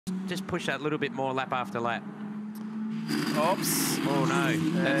just push that little bit more lap after lap. Oops. Oh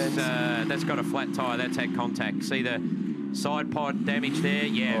no, that's got a flat tyre. That's had contact. See the side pod damage there?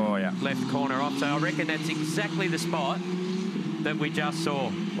 Yeah. Oh yeah. Left corner off. So I reckon that's exactly the spot that we just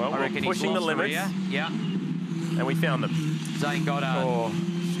saw. Well, I reckon we're pushing the limits. Yeah. And we found them. Zane Goddard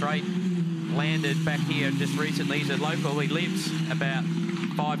straight landed back here just recently. He's a local. He lives about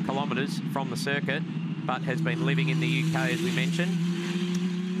 5 kilometres from the circuit, but has been living in the UK, as we mentioned.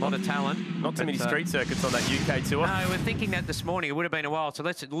 A lot of talent. Not too many street circuits on that UK tour. No, we're thinking that this morning. It would have been a while. So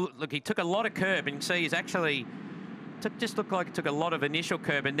let's look. He took a lot of curb, and you see he's actually just looked like it took a lot of initial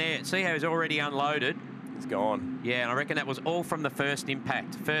curb. And there, see how he's already unloaded. It's gone. Yeah, and I reckon that was all from the first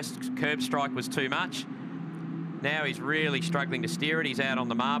impact. First curb strike was too much. Now he's really struggling to steer it. He's out on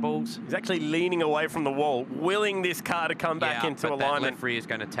the marbles. He's actually leaning away from the wall, willing this car to come back into alignment. That left rear is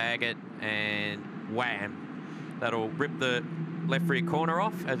going to tag it, and wham! That'll rip the left rear corner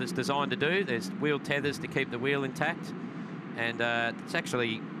off, as it's designed to do. There's wheel tethers to keep the wheel intact. And it's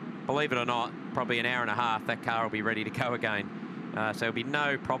actually, believe it or not, probably an hour and a half, that car will be ready to go again. So there'll be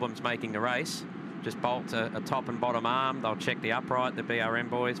no problems making the race. Just bolt a top and bottom arm. They'll check the upright, the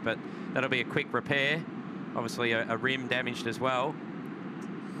BRM boys, but that'll be a quick repair. Obviously a rim damaged as well.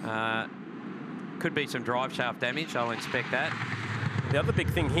 Could be some drive shaft damage. I'll inspect that. The other big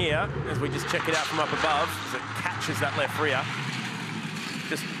thing here, as we just check it out from up above, is it catches that left rear.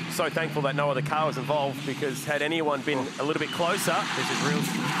 Just so thankful that no other car was involved, because had anyone been a little bit closer... This is real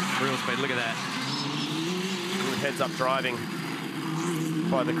speed. Look at that. Good heads up driving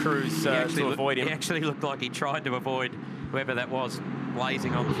by the crews to avoid him. He actually looked like he tried to avoid whoever that was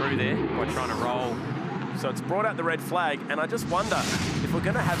blazing on through there by trying to roll. So it's brought out the red flag, and I just wonder if we're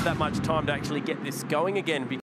going to have that much time to actually get this going again.